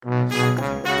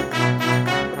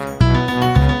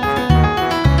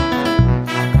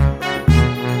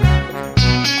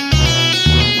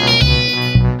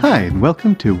and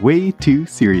welcome to Way Too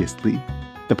Seriously,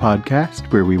 the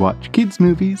podcast where we watch kids'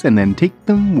 movies and then take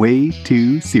them way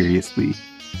too seriously.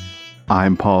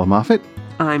 I'm Paul Moffat.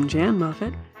 I'm Jan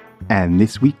Moffat. And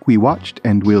this week we watched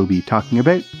and will be talking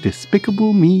about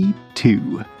Despicable Me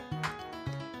 2.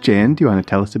 Jan, do you want to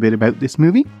tell us a bit about this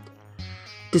movie?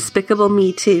 Despicable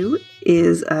Me 2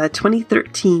 is a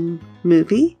 2013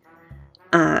 movie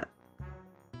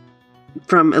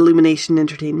from Illumination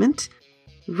Entertainment,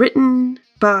 written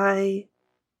by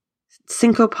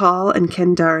Cinco Paul and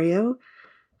Ken Dario,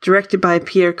 directed by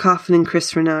Pierre Coffin and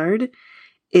Chris Renard.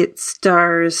 It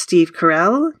stars Steve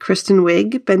Carell, Kristen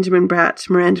Wiig, Benjamin Bratt,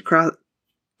 Miranda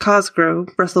Cosgrove,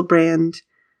 Russell Brand,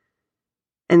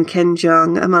 and Ken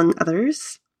Jeong, among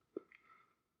others.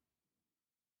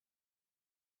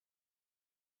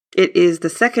 It is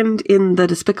the second in the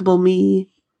Despicable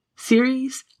Me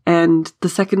series, and the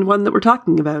second one that we're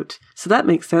talking about. So that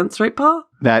makes sense, right, Paul?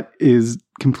 That is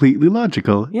completely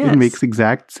logical. Yes. It makes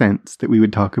exact sense that we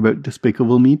would talk about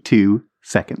Despicable Me 2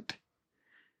 second.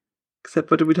 Except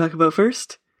what did we talk about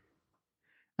first?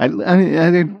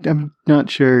 I'm not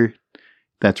sure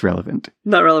that's relevant.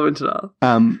 Not relevant at all.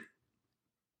 So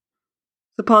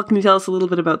Paul, can you tell us a little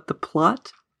bit about the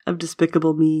plot of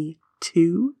Despicable Me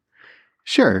 2?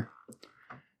 Sure.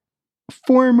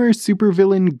 Former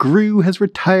supervillain Gru has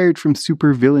retired from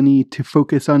supervillainy to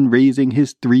focus on raising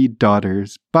his 3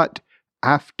 daughters, but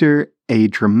after a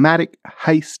dramatic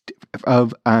heist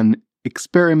of an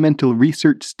experimental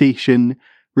research station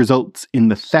results in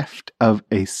the theft of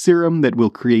a serum that will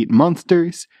create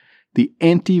monsters, the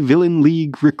Anti-Villain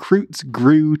League recruits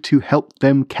Gru to help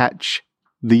them catch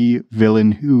the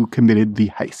villain who committed the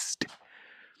heist.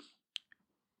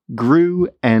 Gru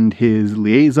and his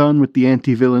liaison with the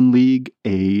Anti-Villain League,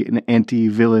 an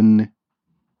anti-villain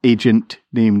agent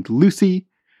named Lucy,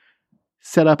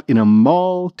 set up in a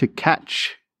mall to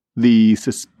catch the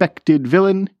suspected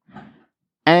villain,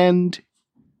 and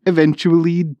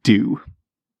eventually do.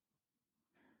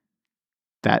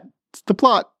 That's the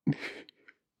plot.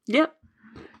 Yep.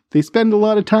 They spend a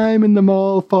lot of time in the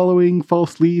mall following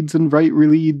false leads and right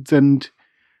leads, and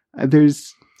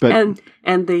there's... But,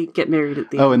 and they get married at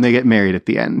the end. Oh, and they get married at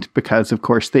the end, because of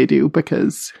course they do,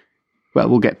 because, well,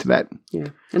 we'll get to that. Yeah.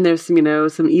 And there's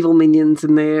some evil minions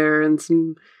in there, and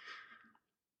some...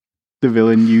 The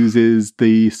villain uses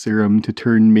the serum to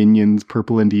turn minions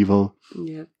purple and evil.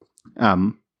 Yeah.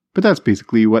 But that's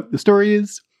basically what the story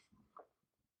is.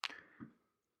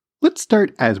 Let's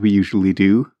start, as we usually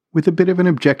do, with a bit of an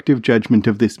objective judgment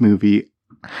of this movie.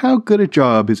 How good a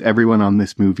job is everyone on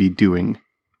this movie doing,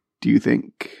 do you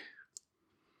think?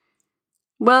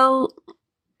 Well,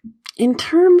 in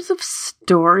terms of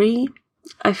story,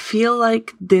 I feel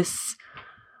like this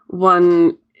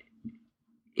one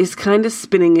is kind of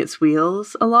spinning its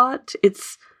wheels a lot.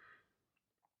 It's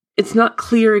not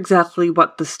clear exactly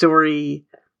what the story,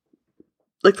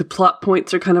 like the plot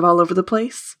points are kind of all over the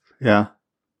place. Yeah.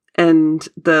 And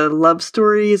the love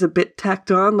story is a bit tacked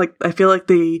on. Like, I feel like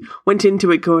they went into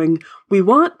it going, we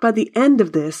want by the end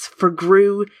of this for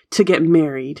Gru to get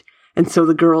married. And so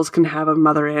the girls can have a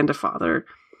mother and a father.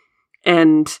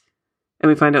 And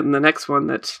we find out in the next one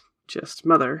that just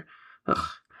mother. Ugh.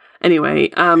 Anyway,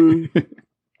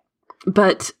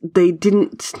 but they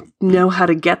didn't know how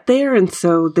to get there. And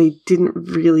so they didn't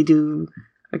really do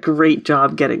a great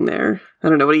job getting there. I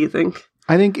don't know. What do you think?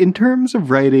 I think in terms of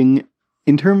writing...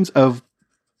 In terms of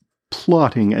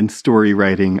plotting and story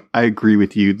writing, I agree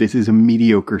with you. This is a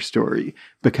mediocre story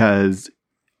because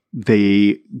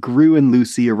Gru and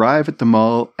Lucy arrive at the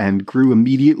mall and Gru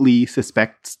immediately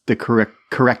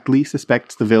correctly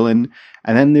suspects the villain.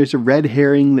 And then there's a red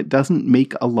herring that doesn't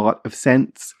make a lot of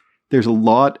sense. There's a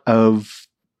lot of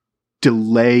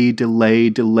delay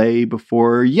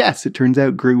before, yes, it turns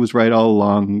out Gru was right all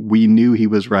along. We knew he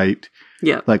was right.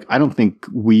 Yeah. Like, I don't think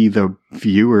we, the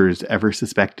viewers, ever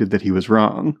suspected that he was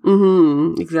wrong.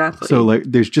 Mm-hmm. Exactly. So, like,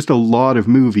 there's just a lot of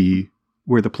movie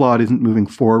where the plot isn't moving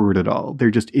forward at all. They're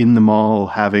just in the mall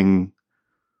having,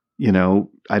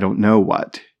 I don't know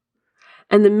what.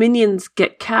 And the minions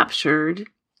get captured.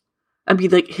 I mean,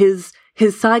 like, his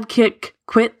sidekick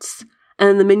quits,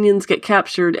 and the minions get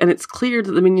captured, and it's clear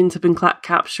that the minions have been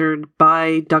captured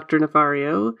by Dr.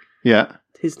 Nefario. Yeah.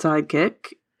 His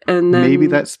sidekick. And then, maybe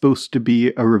that's supposed to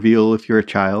be a reveal if you're a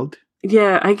child.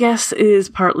 Yeah, I guess it is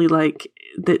partly like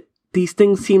that. These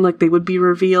things seem like they would be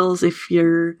reveals if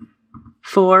you're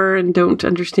 4 and don't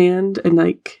understand. And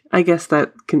like, I guess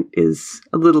that is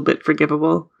a little bit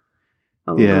forgivable.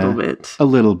 A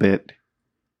little bit.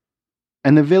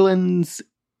 And the villains,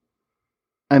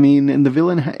 the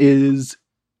villain is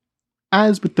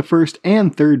as with the first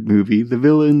and third movie, the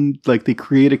villain, like, they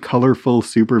create a colorful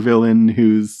supervillain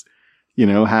who's, you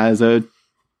know, has a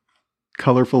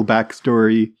colorful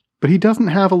backstory, but he doesn't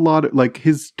have a lot of, like,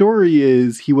 his story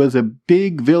is he was a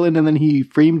big villain and then he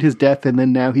framed his death and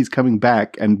then now he's coming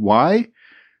back. And why?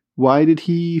 Why did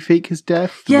he fake his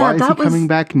death? Yeah, why is he coming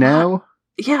back now?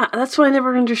 Yeah, that's what I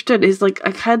never understood. Is like,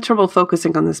 I had trouble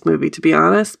focusing on this movie, to be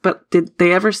honest, but did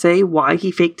they ever say why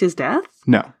he faked his death?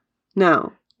 No.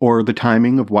 No. Or the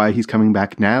timing of why he's coming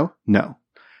back now? No.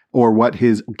 Or what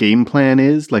his game plan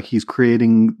is, like he's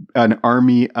creating an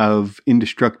army of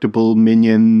indestructible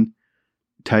minion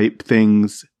type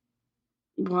things.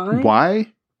 Why?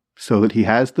 Why? So that he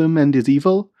has them and is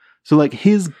evil? So like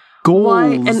his goals... Why?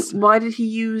 And why did he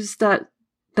use that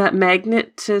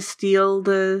magnet to steal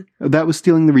the... That was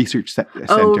stealing the research center.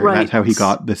 Oh, right. That's how he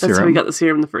got the serum. That's how he got the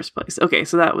serum in the first place. Okay,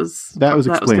 so that was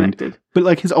explained. connected. But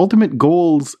like his ultimate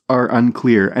goals are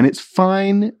unclear, and it's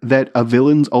fine that a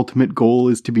villain's ultimate goal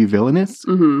is to be villainous,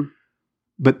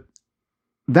 but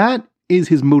that is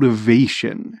his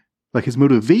motivation. Like his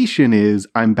motivation is,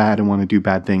 I'm bad and want to do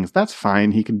bad things. That's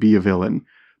fine, he could be a villain.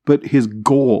 But his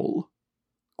goal,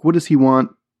 what does he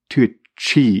want to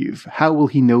achieve? How will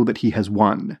he know that he has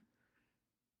won?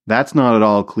 That's not at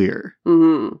all clear.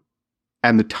 Mm-hmm.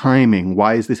 And the timing,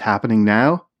 why is this happening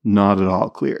now? Not at all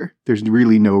clear. There's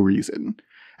really no reason.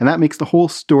 And that makes the whole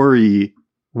story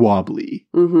wobbly.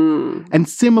 Mm-hmm. And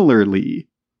similarly,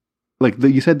 like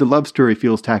you said, the love story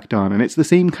feels tacked on, and it's the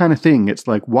same kind of thing. It's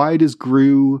like, why does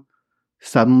Gru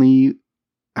suddenly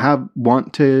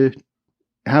want to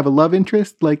have a love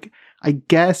interest? Like, I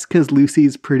guess because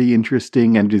Lucy's pretty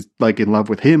interesting and is like in love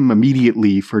with him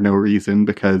immediately for no reason,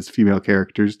 because female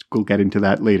characters, we'll get into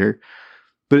that later.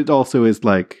 But it also is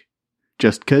like,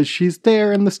 just because she's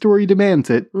there and the story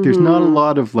demands it, there's not a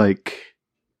lot of like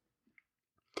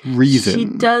reason. She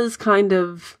does kind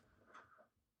of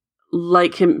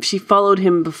like him. She followed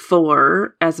him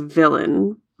before as a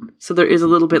villain. So there is a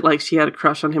little bit like she had a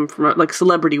crush on him from like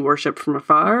celebrity worship from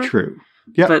afar. True.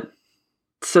 Yeah. But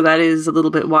so that is a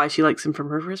little bit why she likes him from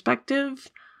her perspective.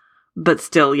 But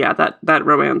still, yeah, that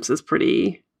romance is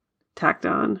pretty tacked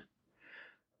on.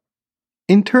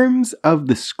 In terms of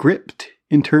the script,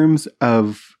 in terms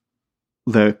of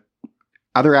the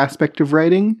other aspect of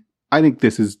writing, I think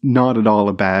this is not at all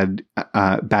a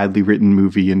badly written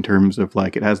movie in terms of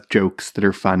like it has jokes that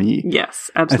are funny.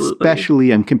 Yes, absolutely.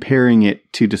 Especially, I'm comparing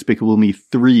it to Despicable Me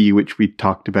 3, which we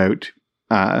talked about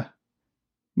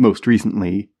most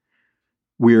recently.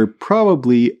 We're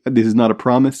probably, this is not a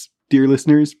promise, dear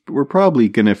listeners, but we're probably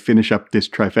going to finish up this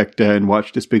trifecta and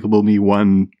watch Despicable Me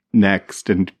 1 next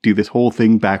and do this whole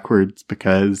thing backwards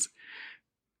because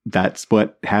that's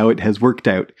how it has worked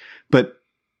out. But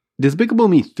Despicable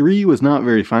Me 3 was not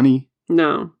very funny.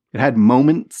 No. It had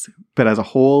moments, but as a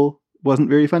whole,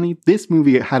 wasn't very funny. This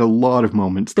movie had a lot of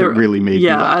moments that really made me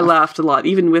laugh. Yeah, I laughed a lot.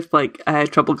 Even with, like, I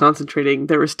had trouble concentrating,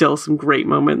 there were still some great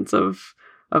moments of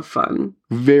fun.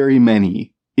 Very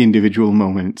many individual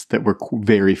moments that were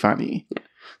very funny. Yeah.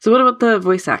 So what about the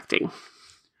voice acting?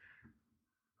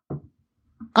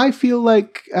 I feel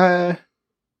like I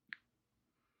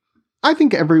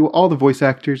think all the voice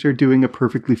actors are doing a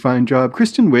perfectly fine job.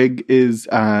 Kristen Wiig is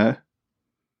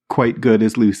quite good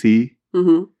as Lucy.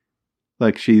 Mm-hmm.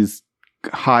 Like she's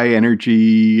high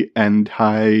energy and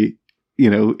high,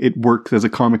 it works as a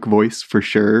comic voice for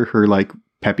sure. Her like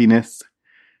peppiness,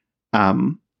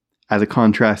 as a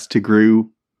contrast to Gru,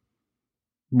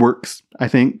 works, I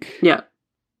think. Yeah.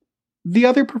 The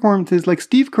other performances, like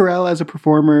Steve Carell as a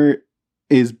performer,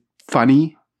 is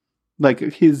funny. Like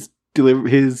his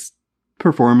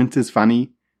performance is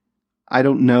funny. I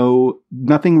don't know.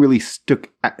 Nothing really stood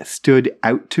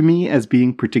out to me as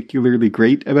being particularly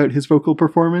great about his vocal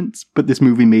performance, but this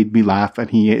movie made me laugh and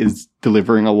he is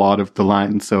delivering a lot of the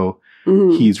lines, so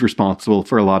he's responsible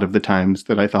for a lot of the times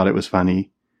that I thought it was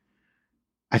funny.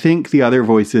 I think the other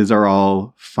voices are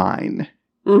all fine.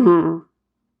 Mm-hmm.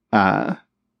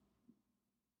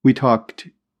 We talked...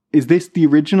 Is this the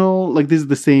original? Like, this is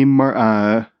the same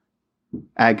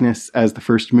Agnes as the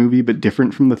first movie, but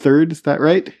different from the third? Is that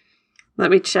right?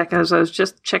 Let me check, as I was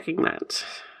just checking that.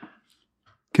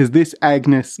 Because this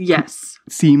Agnes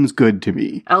seems good to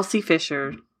me. Elsie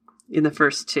Fisher in the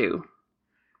first two.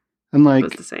 And like...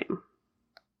 was the same.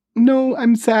 No,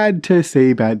 I'm sad to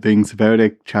say bad things about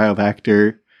a child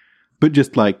actor, but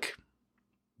just like,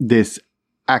 this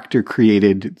actor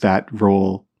created that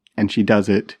role, and she does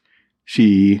it.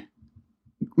 She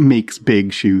makes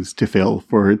big shoes to fill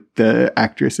for the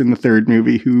actress in the third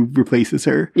movie who replaces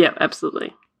her. Yeah,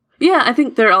 absolutely. Yeah, I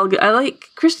think they're all good. I like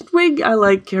Kristen Wiig. I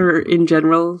like her in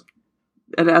general.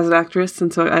 as an actress,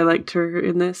 and so I liked her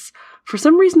in this. For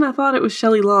some reason, I thought it was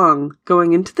Shelley Long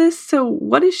going into this. So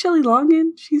what is Shelley Long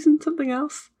in? She's in something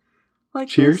else like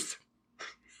Cheers?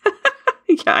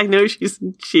 This? Yeah, I know she's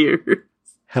in Cheers.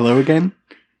 Hello Again?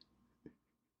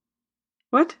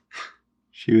 What?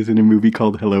 She was in a movie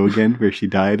called Hello Again where she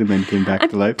died and then came back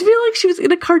to life. I feel like she was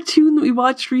in a cartoon that we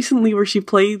watched recently where she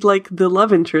played like the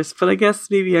love interest, but I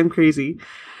guess maybe I'm crazy.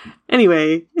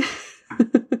 Anyway.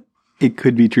 It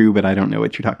could be true, but I don't know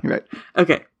what you're talking about.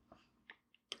 Okay.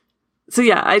 So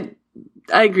yeah,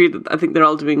 I agree that I think they're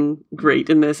all doing great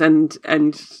in this, and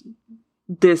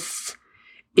this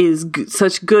is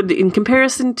such good in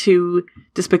comparison to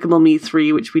Despicable Me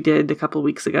 3, which we did a couple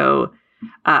weeks ago.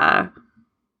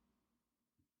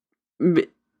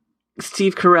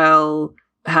 Steve Carell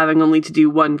having only to do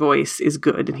one voice is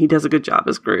good, and he does a good job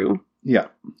as Gru. Yeah.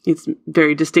 He's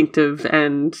very distinctive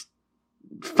and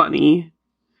funny.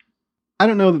 I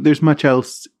don't know that there's much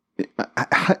else.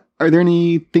 Are there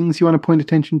any things you want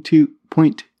to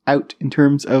point out in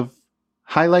terms of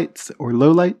highlights or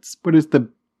lowlights? What is the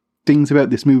things about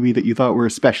this movie that you thought were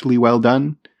especially well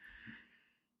done?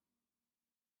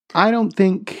 I don't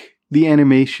think the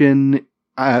animation,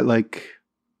 it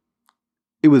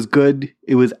was good.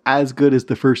 It was as good as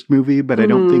the first movie, but I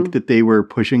don't think that they were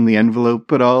pushing the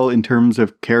envelope at all in terms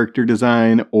of character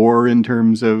design or in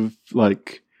terms of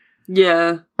artistic.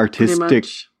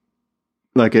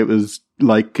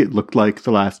 It looked like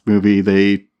the last movie.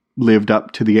 They lived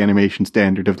up to the animation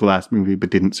standard of the last movie, but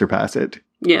didn't surpass it.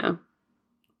 Yeah.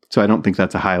 So I don't think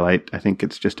that's a highlight. I think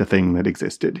it's just a thing that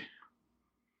existed.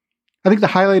 I think the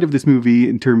highlight of this movie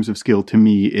in terms of skill to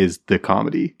me is the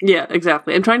comedy. Yeah,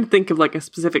 exactly. I'm trying to think of like a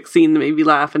specific scene that made me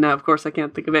laugh, and now of course I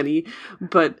can't think of any,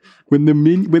 but when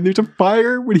there's a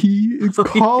fire, when he is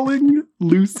calling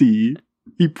Lucy,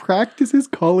 he practices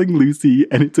calling Lucy,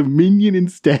 and it's a minion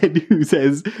instead who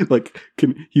says,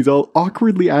 he's all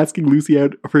awkwardly asking Lucy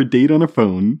out for a date on a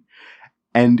phone,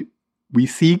 and we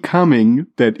see coming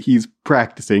that he's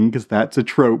practicing, because that's a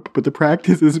trope, but the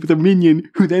practice is with a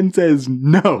minion who then says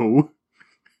no.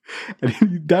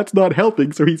 And that's not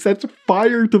helping, so he sets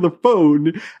fire to the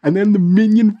phone, and then the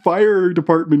minion fire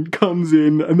department comes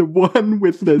in, and the one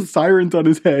with the sirens on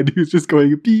his head who's just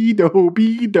going, beedo,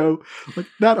 beedo. Like,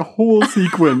 that whole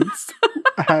sequence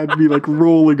had me,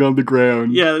 rolling on the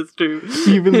ground. Yeah, that's true.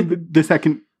 Even this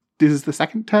is the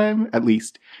second time, at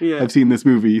least, I've seen this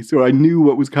movie, so I knew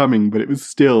what was coming, but it was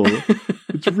still,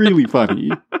 it's really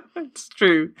funny. It's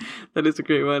true. That is a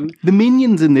great one. The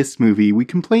minions in this movie, we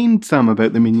complained some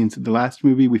about the minions in the last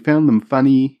movie. We found them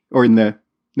funny, or in the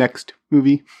next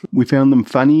movie. We found them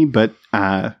funny, but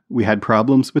we had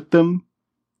problems with them.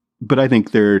 But I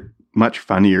think they're much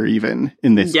funnier even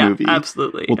in this movie. Yeah,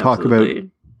 absolutely. We'll talk about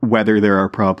whether there are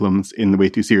problems in the Way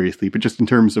Too Seriously, but just in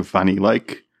terms of funny,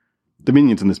 the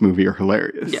minions in this movie are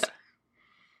hilarious. Yeah.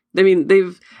 I mean,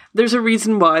 there's a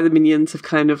reason why the minions have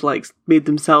kind of made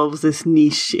themselves this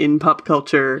niche in pop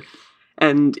culture,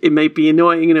 and it might be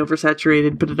annoying and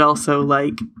oversaturated, but it also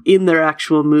in their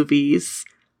actual movies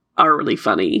are really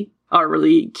funny, are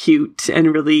really cute,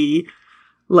 and really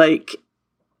and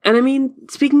I mean,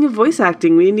 speaking of voice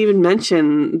acting, we didn't even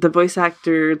mention the voice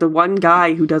actor, the one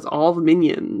guy who does all the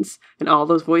minions and all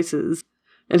those voices,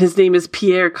 and his name is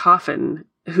Pierre Coffin,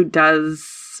 who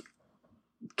does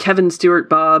Kevin Stewart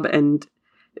Bob and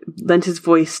lent his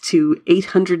voice to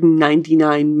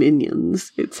 899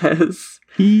 minions, it says.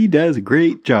 He does a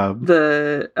great job.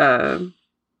 The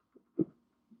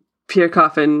Pierre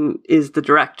Coffin is the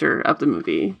director of the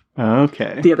movie.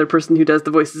 Okay. The other person who does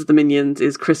the voices of the minions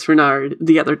is Chris Renard,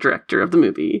 the other director of the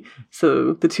movie.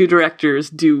 So the two directors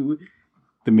do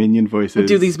the minion voices.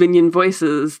 Do these minion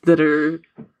voices that are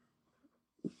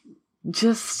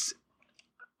just,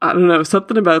 I don't know,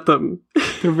 something about them.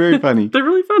 They're very funny. They're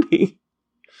really funny.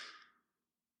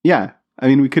 Yeah. I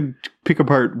mean, we could pick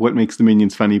apart what makes the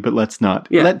minions funny, but let's not.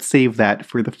 Yeah. Let's save that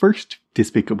for the first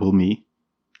Despicable Me.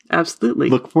 Absolutely.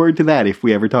 Look forward to that if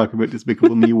we ever talk about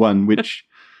Despicable Me 1, which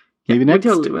maybe next.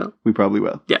 We totally will. We probably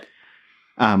will. Yeah.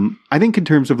 I think in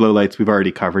terms of lowlights, we've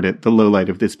already covered it. The lowlight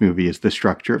of this movie is the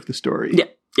structure of the story.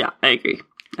 Yeah, I agree.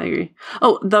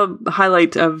 Oh, the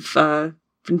highlight of,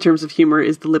 in terms of humor,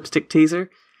 is the lipstick taser.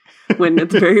 When at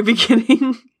the very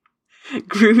beginning,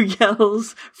 Gru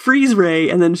yells, freeze ray,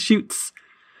 and then shoots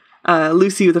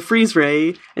Lucy with a freeze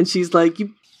ray, and she's like,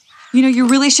 You know, you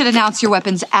really should announce your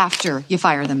weapons after you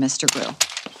fire them, Mr. Gru.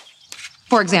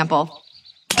 For example,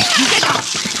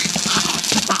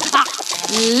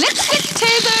 lipstick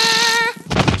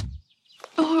taser!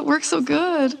 Oh, it works so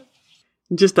good.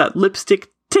 Just that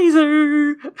lipstick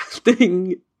taser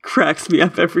thing cracks me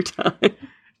up every time.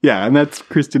 Yeah, and that's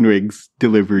Kristen Wiig's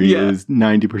delivery Yeah. is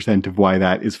 90% of why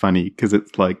that is funny, because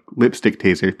it's like lipstick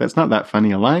taser. That's not that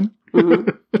funny a line.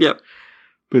 Mhm. Yep.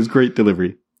 But it's great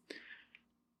delivery.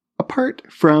 Apart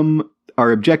from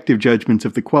our objective judgments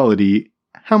of the quality,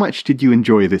 how much did you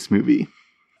enjoy this movie?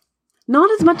 Not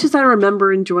as much as I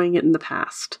remember enjoying it in the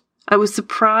past. I was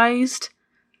surprised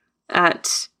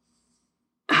at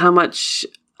how much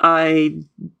I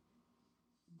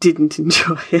didn't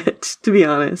enjoy it, to be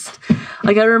honest.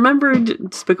 Like, I remembered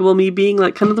Despicable Me being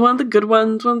like kind of one of the good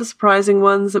ones, one of the surprising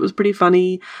ones that was pretty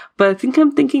funny. But I think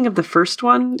I'm thinking of the first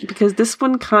one, because this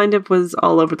one kind of was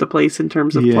all over the place in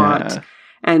terms of plot.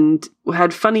 And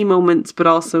had funny moments, but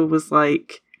also was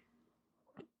like,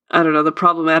 I don't know, the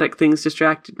problematic things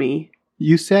distracted me.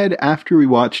 You said after we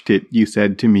watched it, you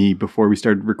said to me before we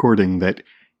started recording that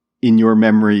in your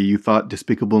memory you thought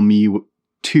Despicable Me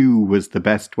 2 was the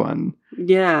best one.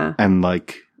 Yeah. And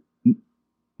like,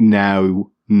 now,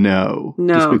 no.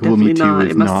 No, Despicable Me 2 definitely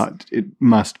is not. not. It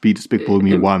must be Despicable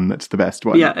Me 1 that's the best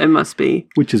one. Yeah, it must be.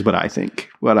 Which is what I think.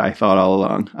 What I thought all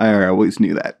along. I always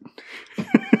knew that.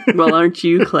 Well, aren't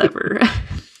you clever?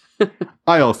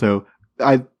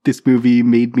 This movie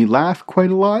made me laugh quite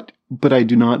a lot, but I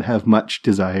do not have much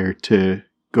desire to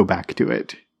go back to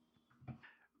it.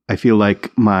 I feel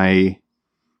like I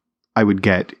would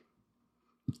get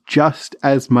just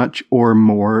as much or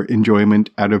more enjoyment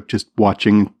out of just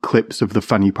watching clips of the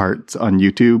funny parts on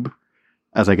YouTube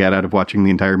as I get out of watching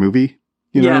the entire movie.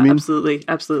 You know what I mean? Absolutely.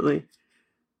 Absolutely.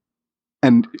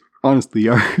 And honestly,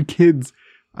 our kids,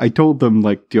 I told them,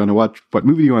 like, what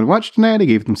movie do you want to watch tonight? I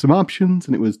gave them some options,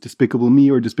 and it was Despicable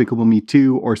Me or Despicable Me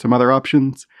 2 or some other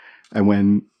options. And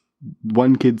when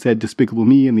one kid said Despicable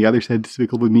Me and the other said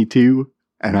Despicable Me 2,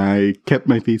 and I kept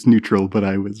my face neutral, but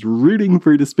I was rooting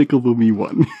for Despicable Me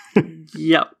 1.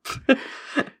 Yep.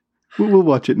 We'll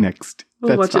watch it next. We'll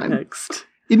That's watch fine. it next.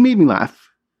 It made me laugh.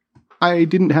 I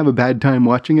didn't have a bad time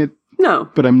watching it, No.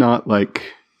 but I'm not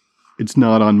it's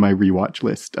not on my rewatch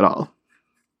list at all.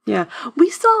 Yeah. We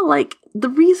saw, the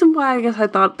reason why I guess I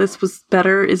thought this was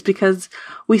better is because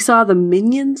we saw the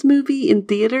Minions movie in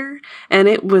theater, and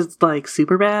it was,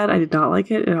 super bad. I did not like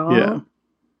it at all. Yeah.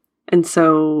 And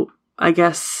so I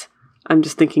guess I'm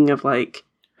just thinking of,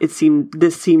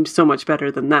 this seemed so much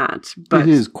better than that. But it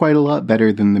is quite a lot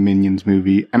better than the Minions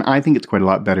movie, and I think it's quite a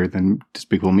lot better than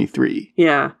Despicable Me 3.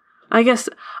 Yeah. I guess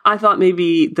I thought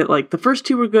maybe that, the first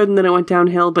two were good and then it went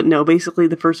downhill, but no, basically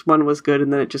the first one was good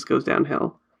and then it just goes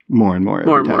downhill. More and more.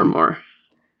 More and more.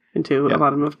 Into a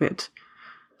bottom of a pit.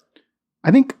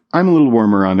 I think I'm a little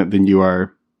warmer on it than you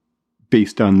are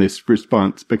based on this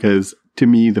response, because to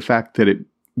me, the fact that it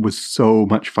was so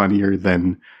much funnier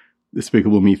than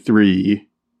Despicable Me 3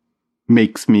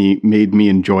 made me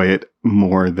enjoy it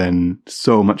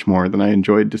so much more than I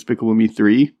enjoyed Despicable Me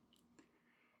 3.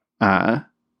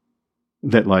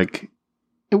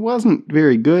 It wasn't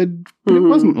very good, but it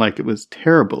wasn't like it was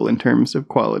terrible in terms of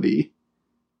quality,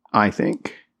 I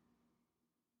think.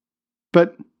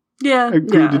 But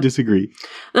agree to disagree.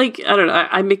 I don't know,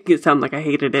 I'm making it sound like I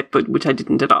hated it, but which I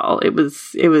didn't at all. It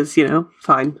was,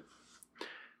 fine.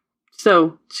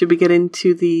 So, should we get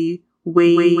into the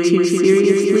way too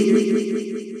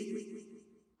seriously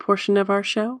portion of our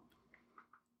show?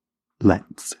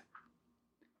 Let's.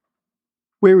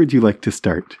 Where would you like to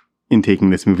start in taking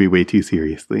this movie way too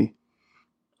seriously?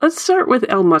 Let's start with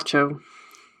El Macho.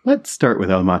 Let's start with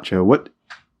El Macho.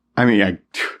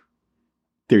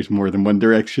 There's more than one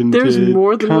direction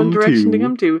to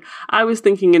come to. I was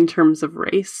thinking in terms of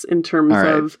race, in terms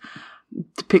of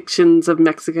depictions of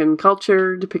Mexican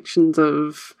culture, depictions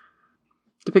of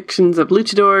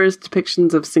luchadors,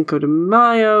 depictions of Cinco de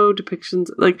Mayo,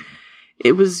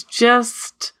 it was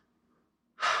just,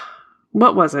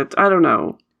 what was it? I don't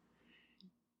know.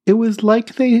 It was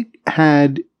like they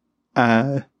had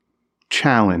a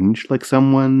challenge, like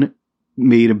someone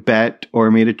made a bet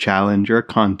or made a challenge or a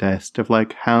contest of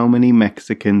how many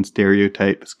Mexican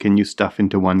stereotypes can you stuff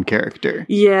into one character.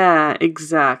 Yeah,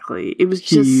 exactly. It was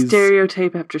just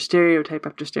stereotype after stereotype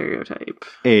after stereotype.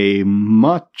 A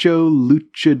macho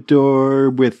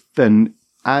luchador with an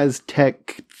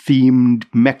Aztec-themed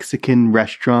Mexican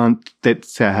restaurant that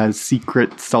has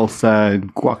secret salsa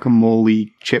and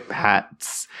guacamole chip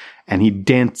hats, and he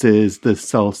dances the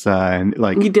salsa and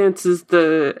he dances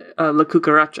the La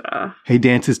Cucaracha. He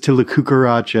dances to La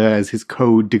Cucaracha as his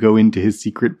code to go into his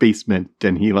secret basement,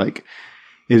 and he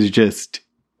is just.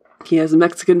 He has a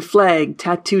Mexican flag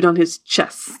tattooed on his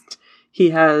chest.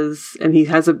 He has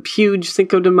a huge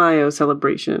Cinco de Mayo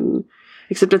celebration.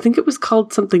 Except I think it was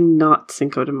called something not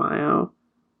Cinco de Mayo.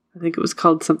 I think it was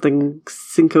called something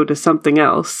Cinco de something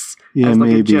else. Yeah, as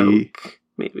maybe. A joke.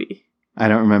 Maybe. I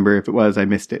don't remember if it was. I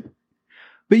missed it.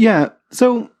 But yeah,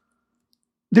 so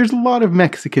there's a lot of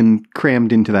Mexican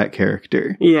crammed into that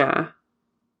character. Yeah.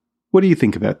 What do you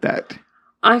think about that?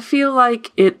 I feel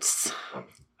like it's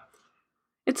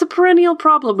a perennial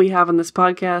problem we have on this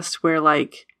podcast where,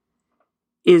 like,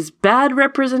 is bad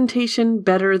representation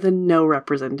better than no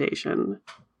representation?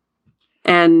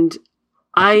 And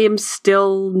I am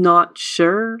still not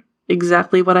sure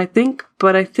exactly what I think,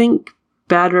 but I think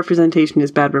bad representation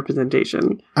is bad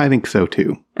representation. I think so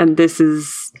too. And this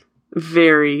is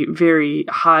very, very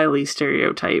highly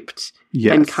stereotyped.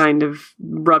 Yes. And kind of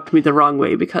rubbed me the wrong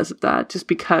way because of that. Just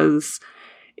because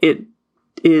it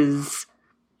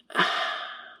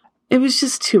was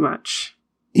just too much.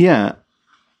 Yeah.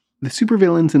 The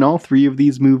supervillains in all three of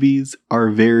these movies are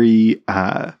very,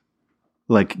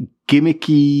 like,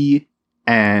 gimmicky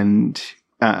and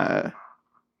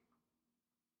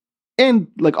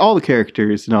like, all the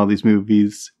characters in all these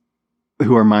movies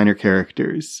who are minor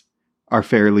characters are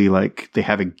fairly, like, they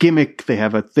have a gimmick, they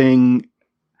have a thing,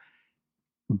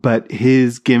 but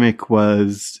his gimmick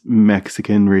was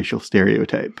Mexican racial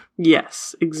stereotype.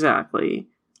 Yes, exactly.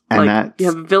 And like, you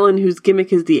have a villain whose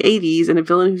gimmick is the 80s and a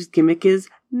villain whose gimmick is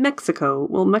Mexico.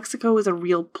 Well, Mexico is a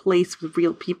real place with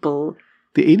real people.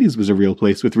 The 80s was a real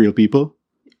place with real people.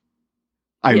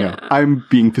 I know. I'm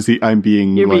being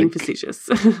You're being facetious.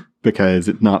 Because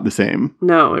it's not the same.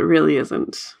 No, it really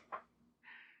isn't.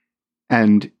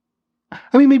 And,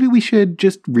 I mean, maybe we should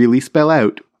just really spell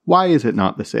out, why is it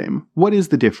not the same? What is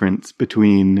the difference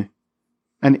between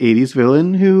an 80s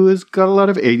villain who has got a lot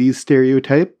of 80s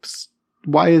stereotypes?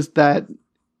 Why is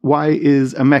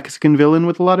a Mexican villain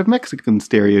with a lot of Mexican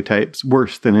stereotypes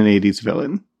worse than an 80s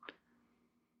villain?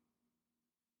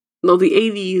 Well, the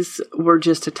 80s were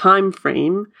just a time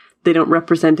frame. They don't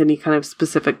represent any kind of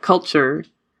specific culture.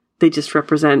 They just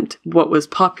represent what was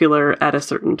popular at a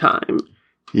certain time.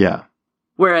 Yeah.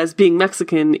 Whereas being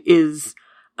Mexican is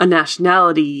a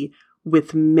nationality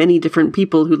with many different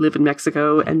people who live in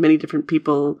Mexico and many different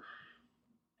people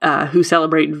who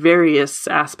celebrate various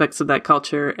aspects of that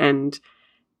culture, and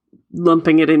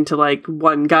lumping it into, like,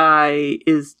 one guy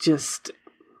is just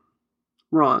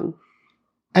wrong.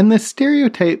 And the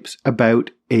stereotypes about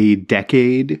a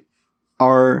decade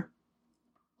are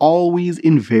always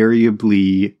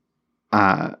invariably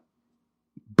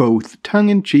both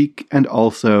tongue-in-cheek and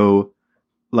also,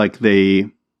 like,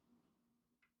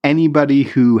 anybody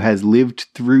who has lived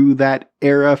through that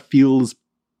era feels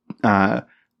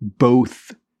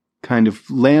both kind of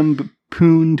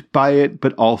lampooned by it,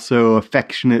 but also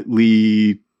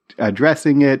affectionately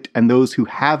addressing it. And those who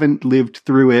haven't lived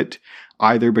through it,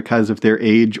 either because of their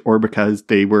age or because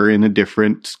they were in a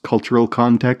different cultural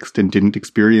context and didn't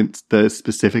experience the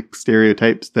specific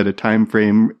stereotypes that a time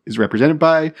frame is represented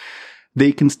by,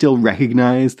 they can still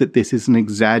recognize that this is an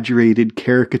exaggerated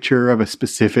caricature of a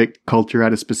specific culture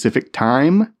at a specific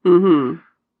time. Mm-hmm.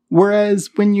 Whereas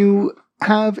when you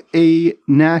have a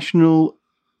national,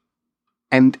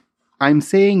 and I'm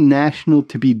saying national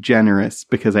to be generous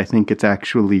because I think it's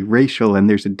actually racial and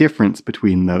there's a difference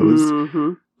between those.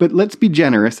 Mm-hmm. But let's be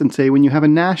generous and say when you have a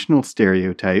national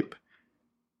stereotype,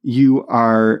 you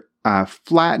are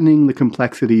flattening the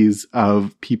complexities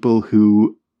of people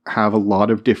who have a lot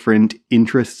of different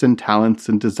interests and talents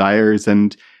and desires,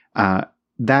 and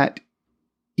that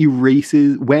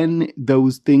erases, when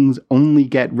those things only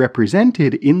get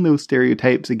represented in those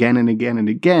stereotypes again and again and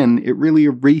again, it really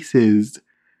erases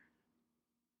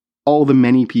all the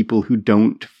many people who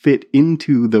don't fit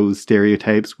into those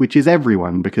stereotypes, which is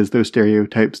everyone, because those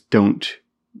stereotypes don't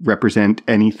represent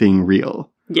anything real.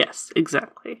 Yes,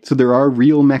 exactly. So there are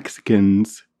real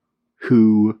Mexicans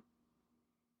who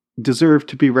deserve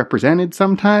to be represented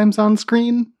sometimes on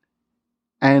screen,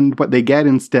 and what they get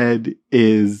instead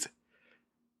is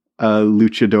a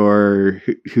luchador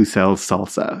who sells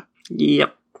salsa.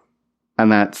 Yep.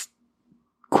 And that's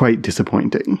quite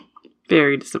disappointing.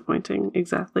 Very disappointing,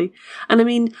 exactly. And I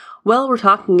mean, while we're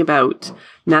talking about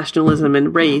nationalism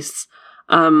and race,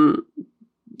 at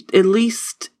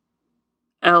least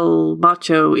El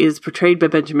Macho is portrayed by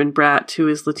Benjamin Bratt, who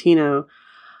is Latino.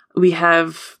 We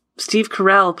have Steve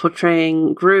Carell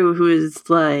portraying Gru, who is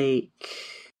like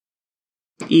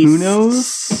who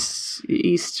knows?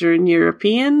 Eastern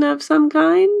European of some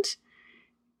kind.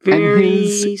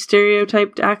 Very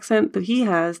stereotyped accent that he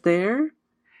has there.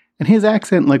 And his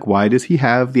accent, like, why does he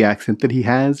have the accent that he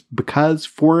has? Because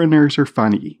foreigners are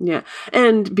funny. Yeah.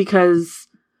 And because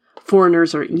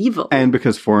foreigners are evil. And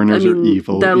because foreigners are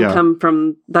evil.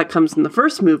 That comes in the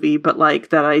first movie, but, like,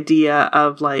 that idea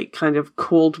of, like, kind of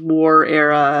Cold War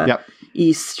era Yep.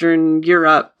 Eastern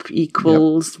Europe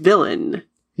equals villain.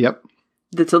 Yep.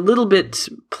 that's a little bit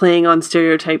playing on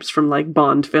stereotypes from like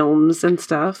Bond films and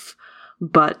stuff,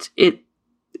 but it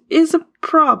is a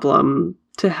problem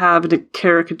to have a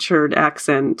caricatured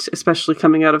accent, especially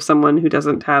coming out of someone who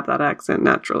doesn't have that accent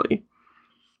naturally.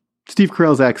 Steve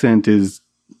Carell's accent is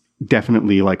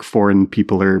definitely like foreign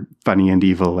people are funny and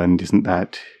evil, and isn't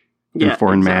that a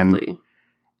foreign man?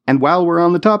 And while we're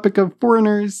on the topic of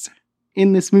foreigners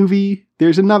in this movie,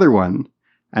 there's another one,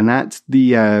 and that's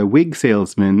the wig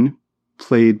salesman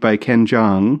played by Ken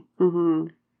Jeong. Mm-hmm.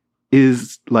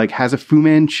 Is like has a Fu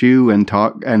Manchu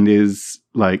and is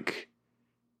like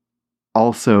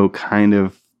also kind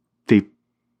of they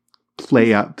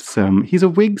play up some. He's a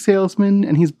wig salesman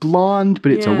and he's blonde,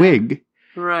 but it's a wig,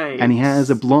 right? And he has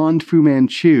a blonde Fu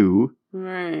Manchu,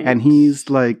 right? And he's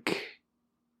like,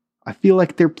 I feel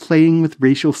like they're playing with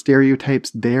racial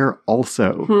stereotypes there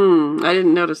also. I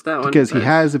didn't notice that one because he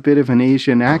has a bit of an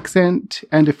Asian accent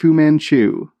and a Fu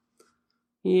Manchu.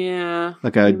 Yeah,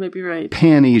 like a you might be right.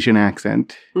 Pan-Asian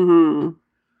accent. Mm-hmm.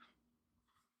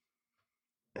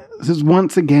 This is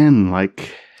once again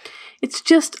like... It's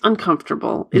just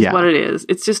uncomfortable is what it is.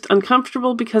 It's just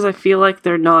uncomfortable because I feel like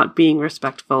they're not being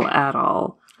respectful at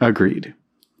all. Agreed.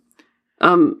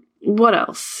 What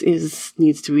else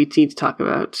needs to talk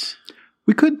about?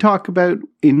 We could talk about,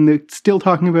 still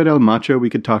talking about El Macho,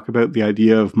 we could talk about the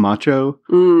idea of macho.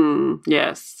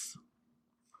 Yes.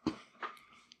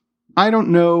 I don't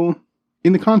know.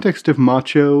 In the context of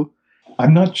macho,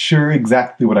 I'm not sure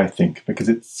exactly what I think, because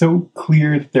it's so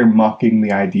clear that they're mocking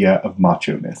the idea of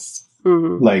macho-ness.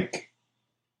 Mm-hmm. Like...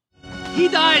 He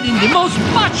died in the most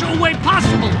macho way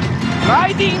possible,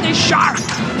 riding a shark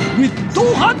with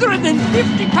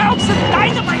 250 pounds of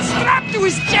dynamite strapped to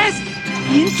his chest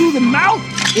into the mouth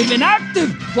of an active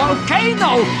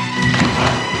volcano.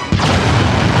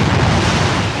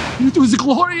 It was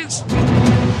glorious.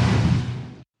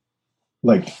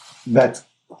 Like, that's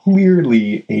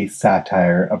clearly a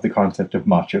satire of the concept of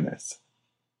macho-ness.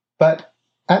 But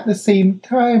at the same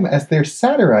time as they're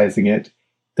satirizing it,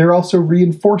 they're also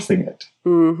reinforcing it.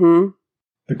 Mm-hmm.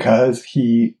 Because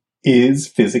he is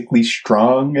physically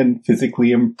strong and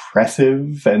physically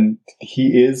impressive, and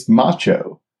he is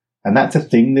macho. And that's a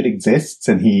thing that exists,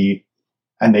 and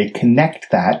they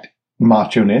connect that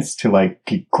macho-ness to, like,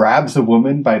 he grabs a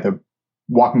woman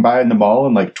walking by in the mall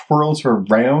and, like, twirls her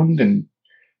around, and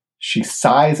she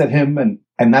sighs at him, and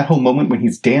that whole moment when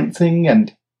he's dancing,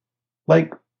 and,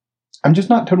 like, I'm just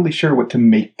not totally sure what to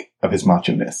make of his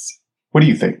macho-ness. What do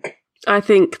you think? I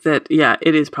think that,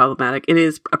 it is problematic. It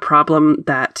is a problem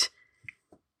that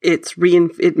it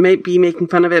may be making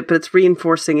fun of it, but it's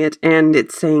reinforcing it, and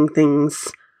it's saying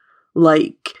things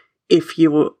like, if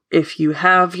you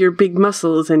have your big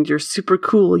muscles and you're super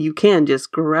cool, you can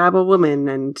just grab a woman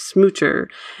and smooch her,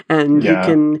 and you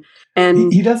can...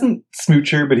 And he doesn't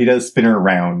smooch her, but he does spin her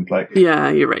around. Yeah,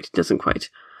 you're right. He doesn't quite.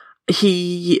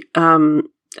 He,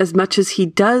 as much as he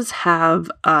does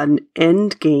have an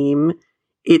end game,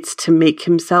 it's to make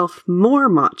himself more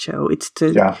macho. It's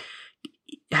to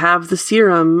have the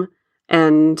serum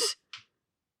and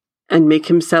make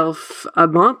himself a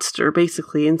monster,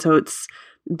 basically. And so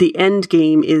the end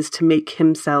game is to make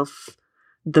himself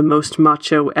the most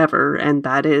macho ever, and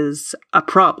that is a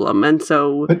problem. And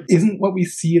so... But isn't what we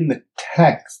see in the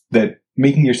text that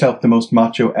making yourself the most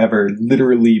macho ever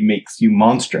literally makes you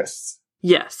monstrous?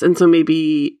 Yes, and so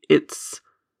maybe it's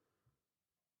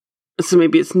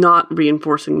not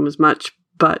reinforcing them as much,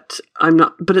 but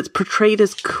it's portrayed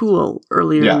as cool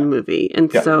earlier in the movie,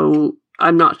 and so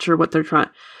I'm not sure what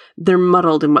they're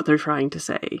muddled in what they're trying to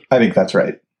say. I think that's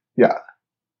right. Yeah.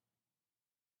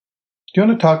 Do you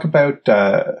want to talk about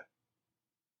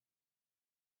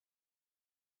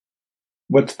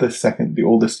what's the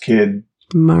oldest kid?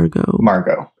 Margot.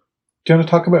 Do you want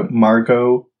to talk about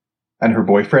Margot and her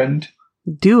boyfriend?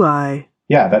 Do I?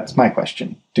 Yeah, that's my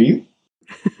question. Do you?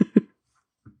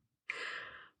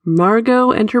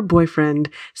 Margot and her boyfriend.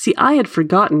 See, I had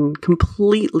forgotten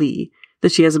completely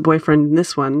that she has a boyfriend in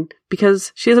this one,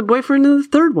 because she has a boyfriend in the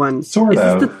third one. Sort of.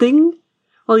 Is this the thing?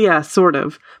 Well, yeah, sort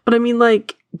of. But I mean,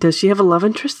 like, does she have a love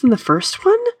interest in the first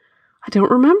one? I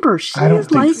don't remember. I don't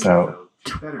think so.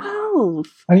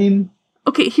 12. I mean...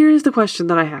 Okay, here's the question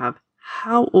that I have.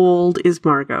 How old is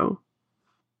Margot?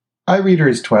 I read her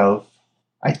as 12.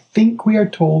 I think we are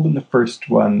told in the first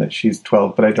one that she's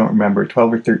 12, but I don't remember.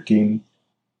 12 or 13.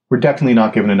 We're definitely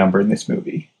not given a number in this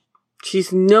movie.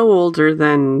 She's no older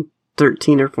than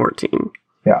 13 or 14.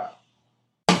 Yeah.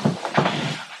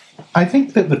 I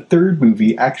think that the third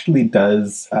movie actually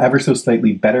does ever so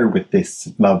slightly better with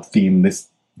this love theme,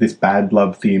 this bad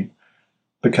love theme.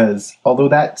 Because although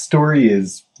that story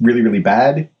is really, really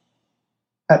bad,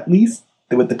 at least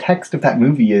what the text of that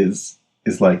movie is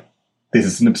like, this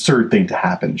is an absurd thing to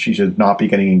happen. She should not be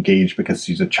getting engaged because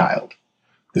she's a child.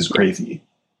 This is crazy.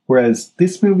 Whereas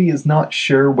this movie is not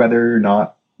sure whether or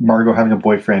not Margot having a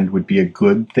boyfriend would be a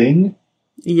good thing.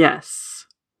 Yes.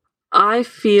 I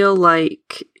feel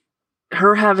like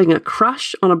her having a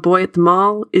crush on a boy at the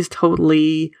mall is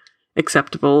totally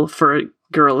acceptable for a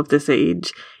girl of this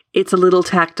age. It's a little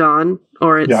tacked on,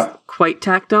 or it's quite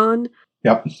tacked on.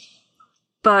 Yep.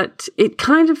 But it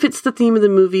kind of fits the theme of the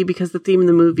movie because the theme of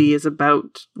the movie is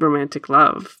about romantic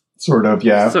love. Sort of,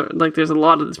 yeah. So, like, there's a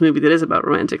lot of this movie that is about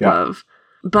romantic love.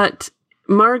 But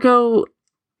Margot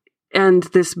and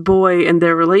this boy and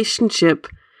their relationship,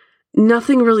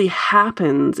 nothing really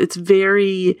happens. It's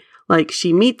very, like,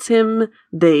 she meets him,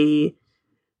 they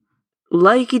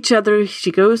like each other,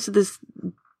 she goes to this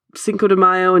Cinco de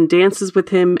Mayo and dances with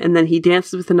him, and then he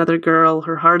dances with another girl,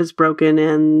 her heart is broken,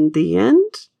 and the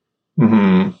end?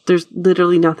 Mm-hmm. There's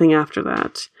literally nothing after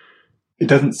that. It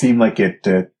doesn't seem like it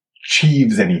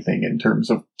achieves anything in terms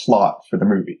of plot for the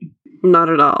movie. Not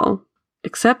at all.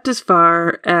 Except as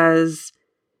far as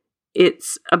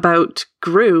it's about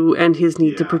Gru and his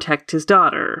need to protect his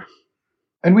daughter.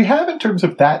 And we have, in terms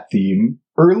of that theme,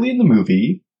 early in the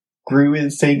movie, Gru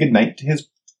is saying goodnight to his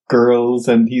girls,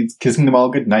 and he's kissing them all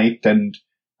goodnight, and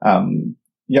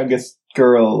youngest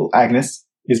girl, Agnes,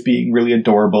 is being really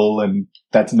adorable, and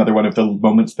that's another one of the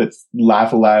moments that's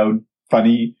laugh aloud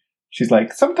funny. She's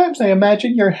like, sometimes I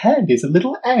imagine your head is a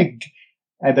little egg,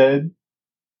 and a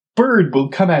bird will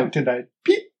come out, and I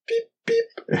peep, peep,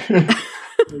 peep.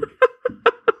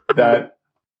 That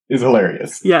is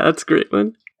hilarious. Yeah, that's a great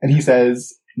one. And he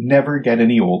says, never get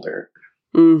any older.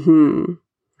 Mm-hmm.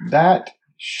 That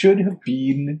should have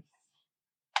been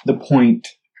the point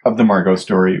of the Margot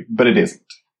story, but it isn't.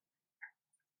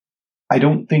 I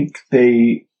don't think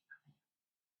it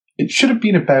should have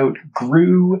been about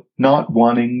Gru not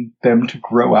wanting them to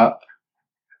grow up,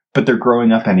 but they're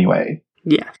growing up anyway.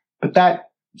 Yeah. But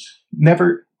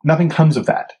nothing comes of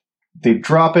that. They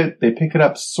drop it, they pick it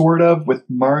up sort of with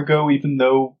Margot, even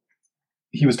though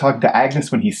he was talking to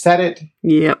Agnes when he said it.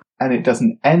 Yep. And it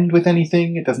doesn't end with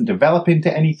anything, it doesn't develop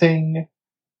into anything.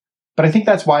 But I think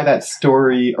that's why that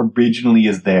story originally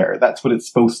is there. That's what it's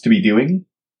supposed to be doing.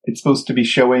 It's supposed to be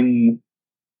showing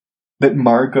that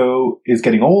Margot is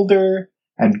getting older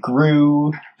and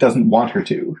Gru doesn't want her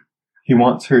to. He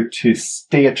wants her to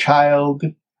stay a child,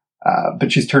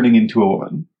 but she's turning into a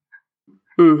woman.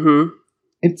 Mm-hmm.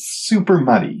 It's super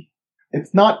muddy.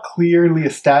 It's not clearly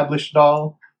established at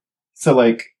all. So,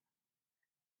 like,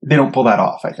 they don't pull that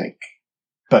off, I think.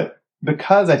 But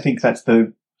because I think that's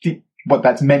what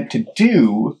that's meant to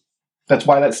do, that's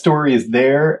why that story is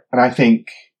there, and I think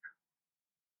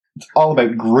it's all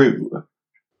about Gru.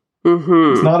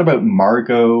 Mm-hmm. It's not about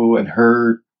Margot and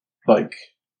her, like,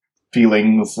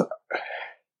 feelings.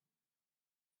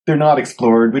 They're not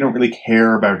explored. We don't really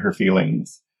care about her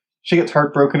feelings. She gets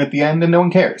heartbroken at the end and no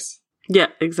one cares. Yeah,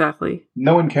 exactly.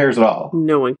 No one cares at all.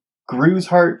 No one. Gru's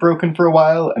heartbroken for a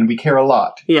while and we care a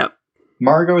lot. Yep.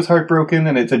 Margot is heartbroken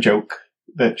and it's a joke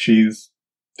that she's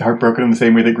heartbroken in the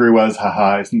same way that Gru was.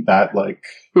 Haha, isn't that like...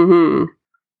 Mm-hmm.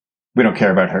 We don't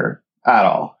care about her at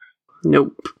all.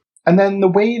 Nope. And then the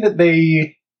way that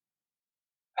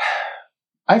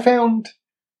I found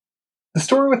the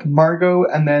story with Margot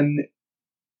and then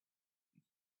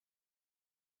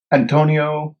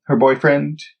Antonio, her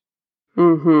boyfriend,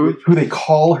 mm-hmm. who they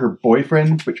call her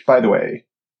boyfriend, which, by the way,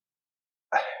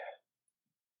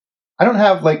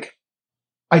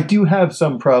 I do have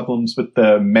some problems with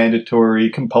the mandatory,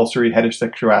 compulsory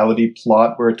heterosexuality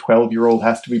plot where a 12-year-old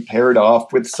has to be paired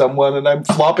off with someone, and I'm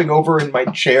flopping over in my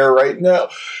chair right now.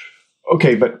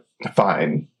 Okay, but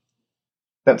fine.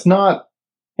 That's not,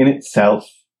 in itself,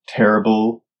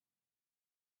 terrible.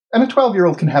 And a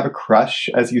 12-year-old can have a crush,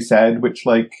 as you said, which,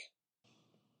 like,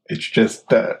 it's just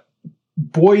the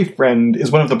boyfriend is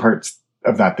one of the parts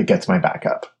of that gets my back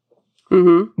up.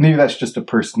 Mm-hmm. Maybe that's just a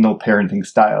personal parenting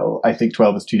style. I think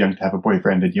 12 is too young to have a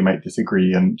boyfriend, and you might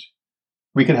disagree, and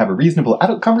we could have a reasonable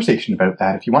adult conversation about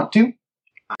that if you want to.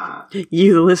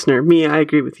 You, the listener. Me, I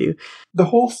agree with you. The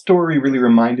whole story really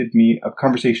reminded me of a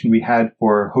conversation we had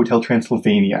for Hotel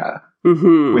Transylvania,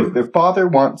 mm-hmm. with their father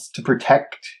wants to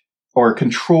protect or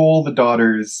control the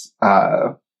daughter's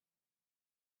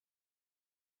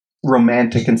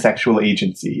romantic and sexual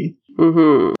agency,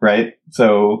 mm-hmm. right?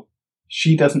 So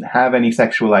she doesn't have any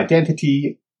sexual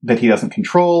identity that he doesn't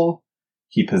control.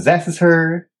 He possesses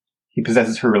her. He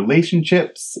possesses her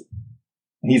relationships.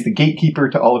 He's the gatekeeper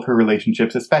to all of her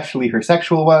relationships, especially her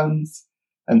sexual ones.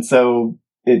 And so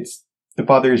the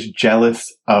father is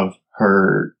jealous of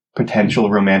her potential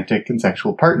romantic and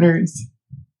sexual partners.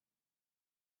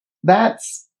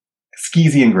 That's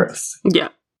skeezy and gross. Yeah.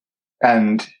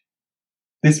 And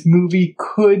this movie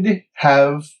could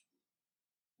have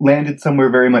landed somewhere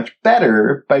very much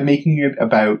better by making it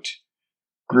about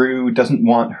Gru doesn't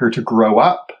want her to grow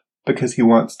up because he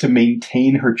wants to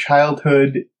maintain her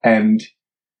childhood and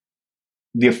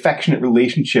the affectionate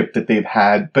relationship that they've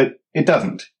had, but it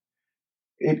doesn't.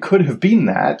 It could have been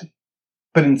that,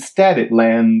 but instead it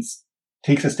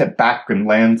takes a step back and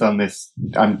lands on this,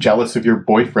 I'm jealous of your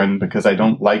boyfriend because I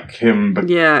don't like him. But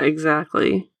yeah,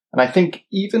 exactly. And I think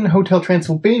even Hotel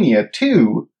Transylvania,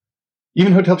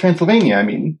 I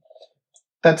mean,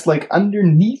 that's like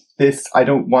underneath this, I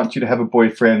don't want you to have a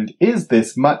boyfriend, is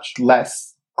this much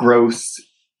less gross,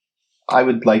 I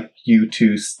would like you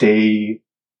to stay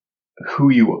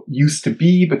who you used to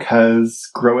be because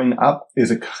growing up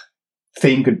is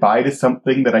saying goodbye to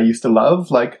something that I used to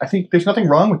love. Like, I think there's nothing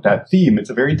wrong with that theme.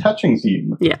 It's a very touching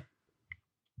theme. Yeah.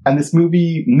 And this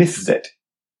movie misses it.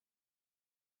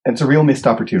 And it's a real missed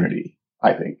opportunity,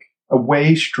 I think. A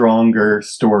way stronger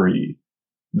story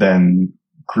than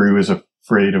Gru is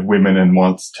afraid of women and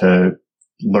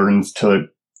learns to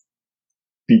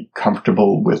be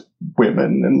comfortable with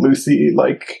women, and Lucy,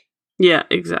 like... Yeah,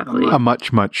 exactly. A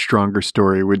much, much stronger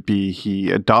story would be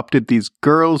he adopted these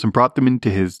girls and brought them into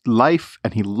his life,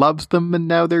 and he loves them, and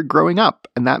now they're growing up.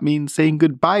 And that means saying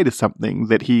goodbye to something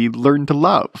that he learned to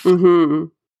love. Mm-hmm.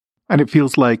 And it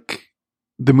feels like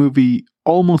the movie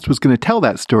almost was going to tell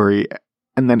that story,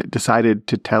 and then it decided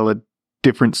to tell a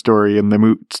different story, and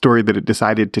the story that it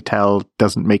decided to tell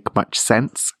doesn't make much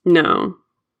sense. No.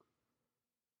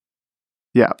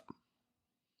 Yeah.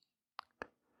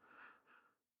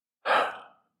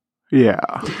 Yeah.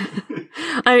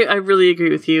 I really agree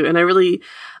with you. And I really,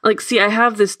 I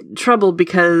have this trouble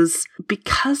because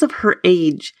of her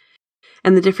age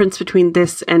and the difference between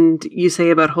this and you say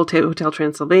about Hotel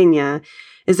Transylvania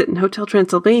is that in Hotel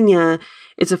Transylvania,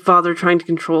 it's a father trying to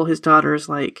control his daughter's,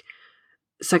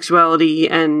 sexuality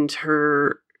and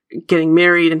her getting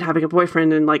married and having a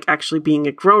boyfriend and, actually being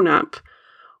a grown-up.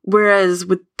 Whereas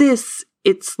with this,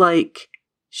 it's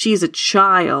she's a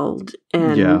child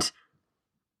and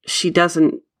she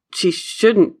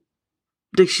shouldn't,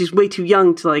 she's way too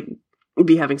young to,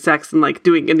 be having sex and,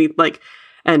 doing any,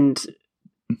 and...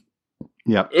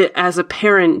 Yeah. As a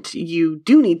parent, you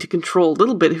do need to control a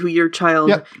little bit who your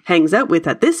child hangs out with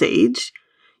at this age.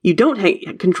 You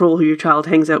don't control who your child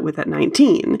hangs out with at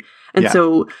 19. And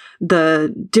so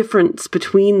the difference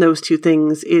between those two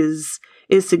things is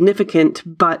significant,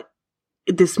 but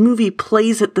this movie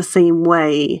plays it the same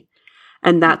way.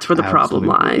 And that's where the problem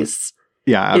lies.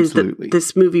 Yeah, absolutely. Is that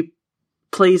this movie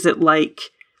plays it like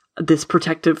this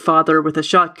protective father with a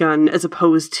shotgun as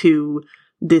opposed to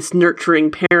this nurturing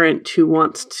parent who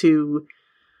wants to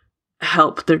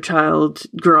help their child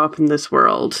grow up in this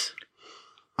world.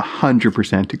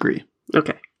 100% agree.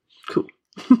 Okay, cool.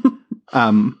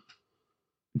 Do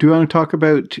you want to talk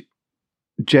about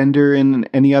gender in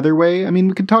any other way? I mean,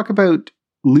 we could talk about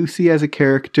Lucy as a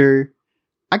character.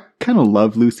 I kind of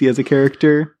love Lucy as a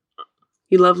character.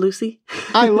 You love Lucy?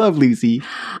 I love Lucy.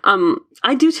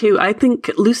 I do too. I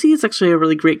think Lucy is actually a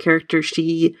really great character.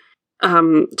 She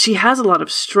has a lot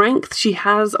of strength. She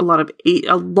has a lot of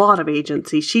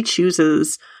agency. She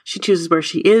chooses where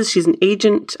she is. She's an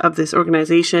agent of this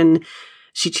organization.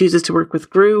 She chooses to work with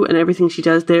Gru, and everything she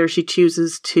does there, she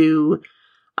chooses to,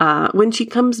 when she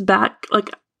comes back,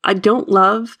 I don't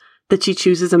love that she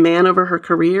chooses a man over her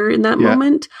career in that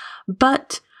moment,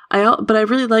 but I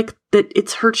really like that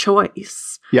it's her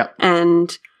choice. Yeah.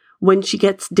 And when she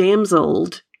gets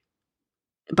damseled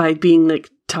by being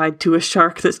tied to a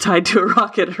shark that's tied to a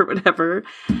rocket or whatever,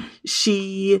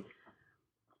 she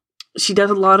does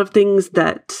a lot of things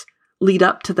that lead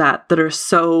up to that are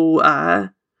so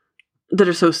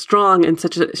strong, and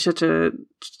such a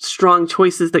strong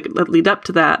choices that lead up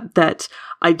to that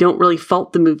I don't really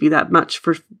fault the movie that much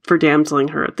for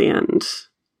damseling her at the end.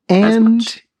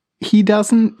 And he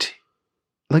doesn't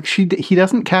he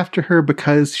doesn't capture her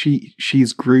because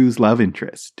she's Gru's love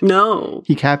interest. No.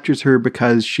 He captures her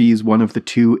because she's one of the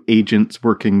two agents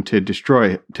working to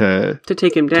destroy to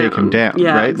take him down.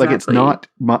 Yeah, right? exactly. It's not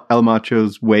El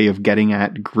Macho's way of getting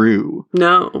at Gru.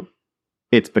 No.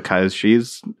 It's because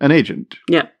she's an agent.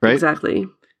 Yeah, right? Exactly.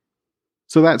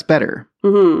 So that's better.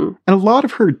 Mm-hmm. And a lot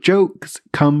of her jokes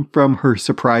come from her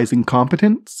surprising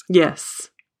competence. Yes.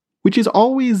 Which is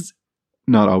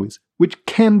which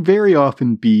can very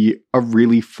often be a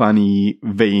really funny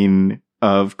vein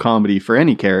of comedy for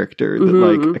any character.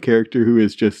 That a character who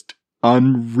is just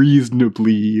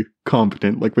unreasonably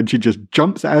competent, when she just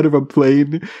jumps out of a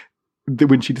plane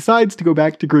when she decides to go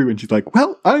back to Gru and she's like,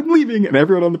 well, I'm leaving. And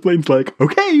everyone on the plane's like,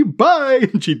 okay, bye.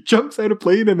 And she jumps out of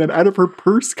plane and then out of her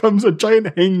purse comes a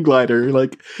giant hang glider.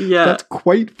 Like, that's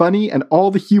quite funny. And all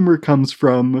the humor comes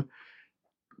from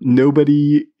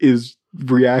nobody is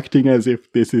reacting as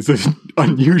if this is an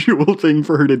unusual thing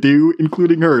for her to do,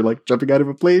 including her. Like, jumping out of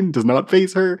a plane does not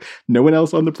faze her. No one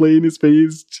else on the plane is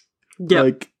fazed. Yeah,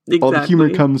 like, exactly. All the humor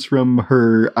comes from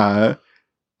her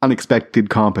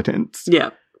unexpected competence. Yeah.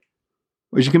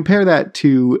 We should compare that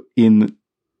to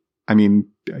I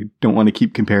don't want to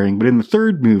keep comparing, but in the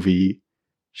third movie,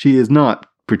 she is not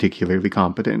particularly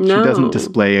competent. No. She doesn't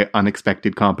display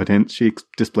unexpected competence. She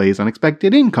displays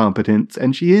unexpected incompetence,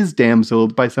 and she is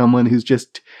damseled by someone who's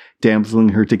just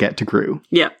damseling her to get to Gru.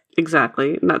 Yeah,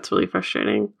 exactly. And that's really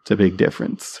frustrating. It's a big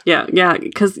difference. Yeah,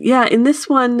 because, in this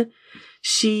one,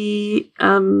 she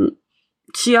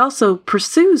also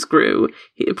pursues Gru,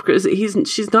 because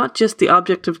she's not just the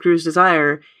object of Gru's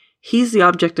desire, he's the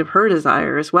object of her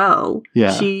desire as well.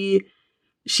 Yeah.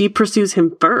 She pursues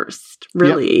him first,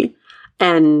 really. Yep.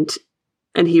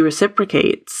 And he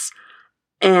reciprocates.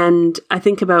 And I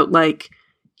think about, like,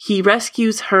 he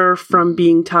rescues her from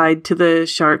being tied to the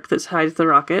shark that's tied to the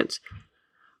rocket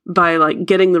by, like,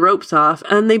 getting the ropes off,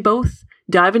 and they both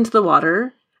dive into the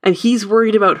water, and he's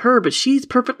worried about her, but she's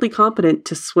perfectly competent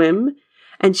to swim.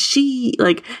 And she,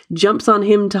 like, jumps on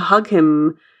him to hug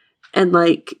him. And,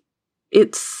 like,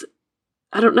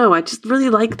 I don't know. I just really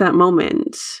like that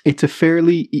moment.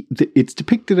 It's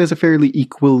depicted as a fairly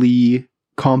equally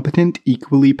competent,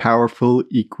 equally powerful,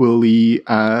 equally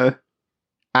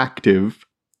active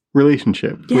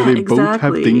relationship. Yeah, where they both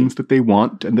have things that they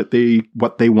want, and that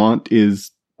what they want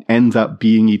ends up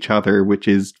being each other, which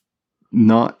is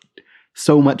not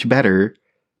so much better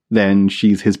then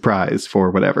she's his prize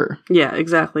for whatever. Yeah,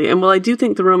 exactly. And while I do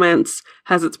think the romance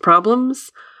has its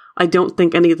problems, I don't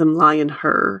think any of them lie in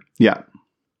her. Yeah.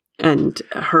 And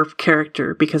her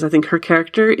character, because I think her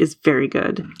character is very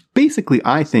good. Basically,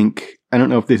 I don't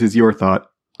know if this is your thought,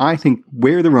 I think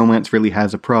where the romance really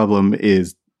has a problem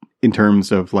is in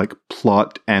terms of, like,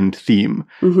 plot and theme.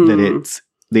 Mm-hmm. That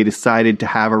they decided to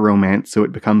have a romance so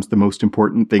it becomes the most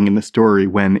important thing in the story,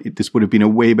 when this would have been a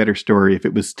way better story if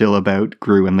it was still about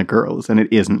Gru and the girls, and it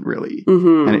isn't really.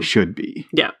 Mm-hmm. And it should be.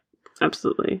 Yeah,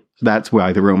 absolutely. That's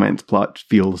why the romance plot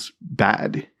feels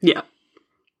bad. Yeah.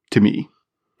 To me.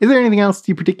 Is there anything else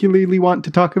you particularly want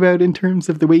to talk about in terms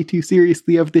of the way too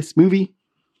seriously of this movie?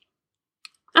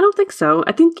 I don't think so.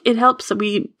 I think it helps that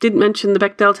we didn't mention the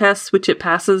Bechdel test, which it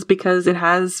passes because it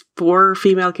has 4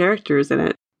 female characters in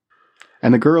it.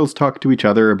 And the girls talk to each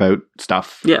other about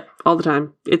stuff. Yeah, all the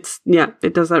time. It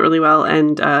does that really well.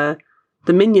 And the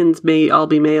minions may all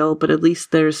be male, but at least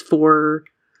there's 4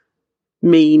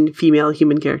 main female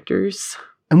human characters.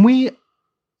 And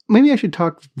maybe I should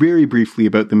talk very briefly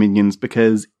about the minions,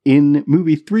 because in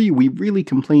movie 3, we really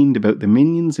complained about the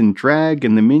minions in drag,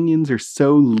 and the minions are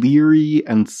so leery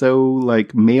and so,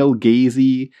 like,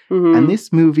 male-gazy. Mm-hmm. And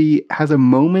this movie has a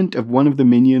moment of one of the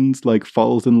minions, like,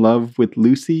 falls in love with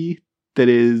Lucy that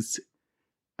is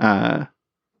a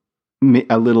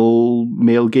little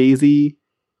male-gazy,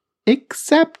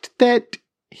 except that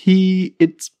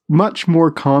it's much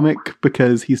more comic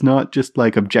because he's not just,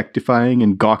 like, objectifying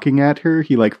and gawking at her.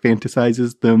 He, like,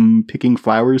 fantasizes them picking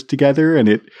flowers together,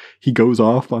 and he goes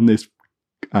off on this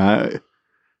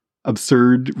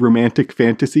absurd romantic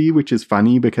fantasy, which is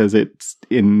funny because it's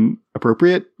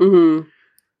inappropriate. Mm-hmm.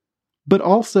 But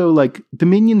also, like, the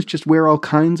minions just wear all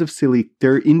kinds of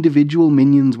they're individual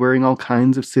minions wearing all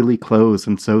kinds of silly clothes,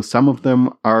 and so some of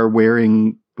them are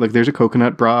wearing, like, there's a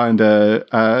coconut bra and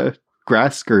a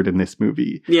grass skirt in this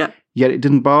movie. Yeah. Yet it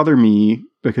didn't bother me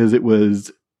because it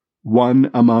was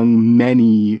one among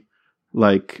many,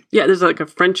 like... Yeah, there's, like, a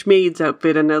French maid's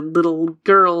outfit and a little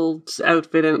girl's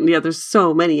outfit, and there's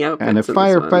so many outfits. And a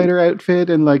firefighter outfit,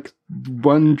 and, like,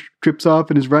 one trips off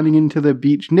and is running into the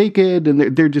beach naked,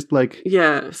 and they're just, like...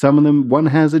 Yeah. Some of them, one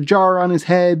has a jar on his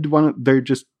head, they're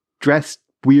just dressed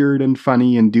weird and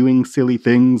funny and doing silly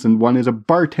things, and one is a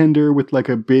bartender with, like,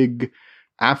 a big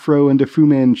afro and a Fu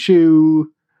Manchu.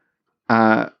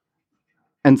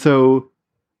 And so...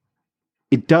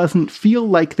 it doesn't feel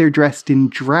like they're dressed in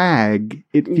drag.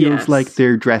 It feels like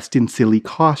they're dressed in silly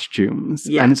costumes.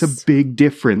 Yes. And it's a big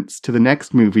difference to the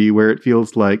next movie where it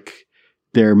feels like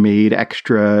they're made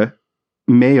extra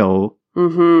male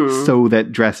so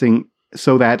that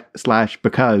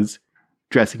because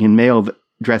dressing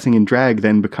in drag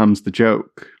then becomes the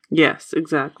joke. Yes,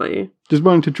 exactly. Just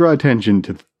wanting to draw attention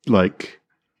to, like,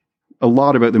 a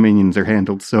lot about the minions are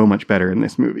handled so much better in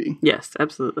this movie. Yes,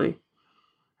 absolutely.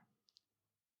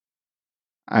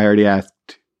 I already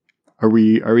asked, Are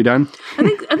we done? I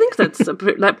think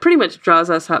that pretty much draws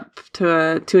us up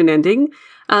to an ending.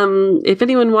 If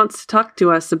anyone wants to talk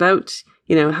to us about,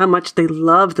 how much they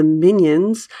love the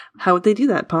Minions, how would they do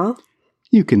that, Paul?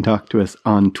 You can talk to us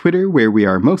on Twitter, where we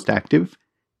are most active,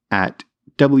 at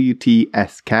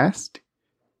WTScast.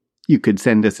 You could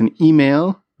send us an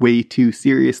email,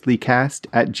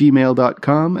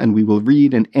 waytooseriouslycast@gmail.com, and we will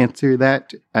read and answer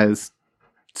that as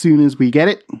soon as we get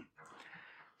it.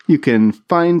 You can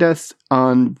find us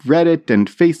on Reddit and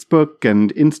Facebook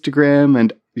and Instagram,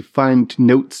 and find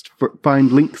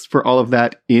links for all of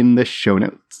that in the show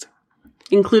notes.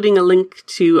 Including a link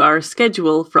to our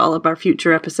schedule for all of our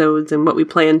future episodes and what we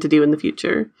plan to do in the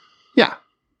future. Yeah.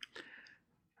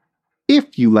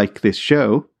 If you like this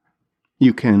show,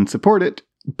 you can support it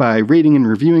by rating and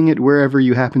reviewing it wherever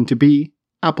you happen to be.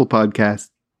 Apple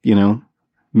Podcasts,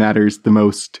 matters the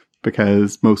most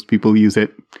because most people use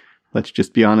it. Let's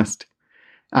just be honest.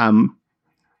 And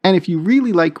if you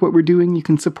really like what we're doing, you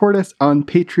can support us on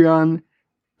Patreon,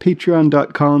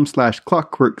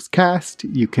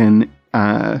 patreon.com/clockworkscast. You can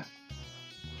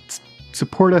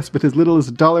support us with as little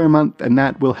as $1 a month, and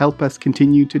that will help us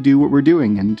continue to do what we're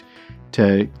doing and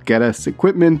to get us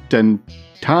equipment and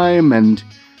time and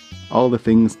all the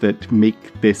things that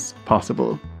make this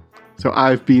possible. So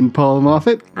I've been Paul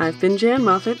Moffat. I've been Jan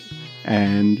Moffat.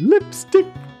 And Lipstick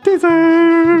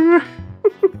Dizzer!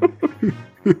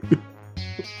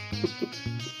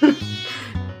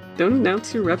 Don't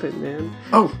announce your weapon, man.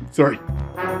 Oh, sorry.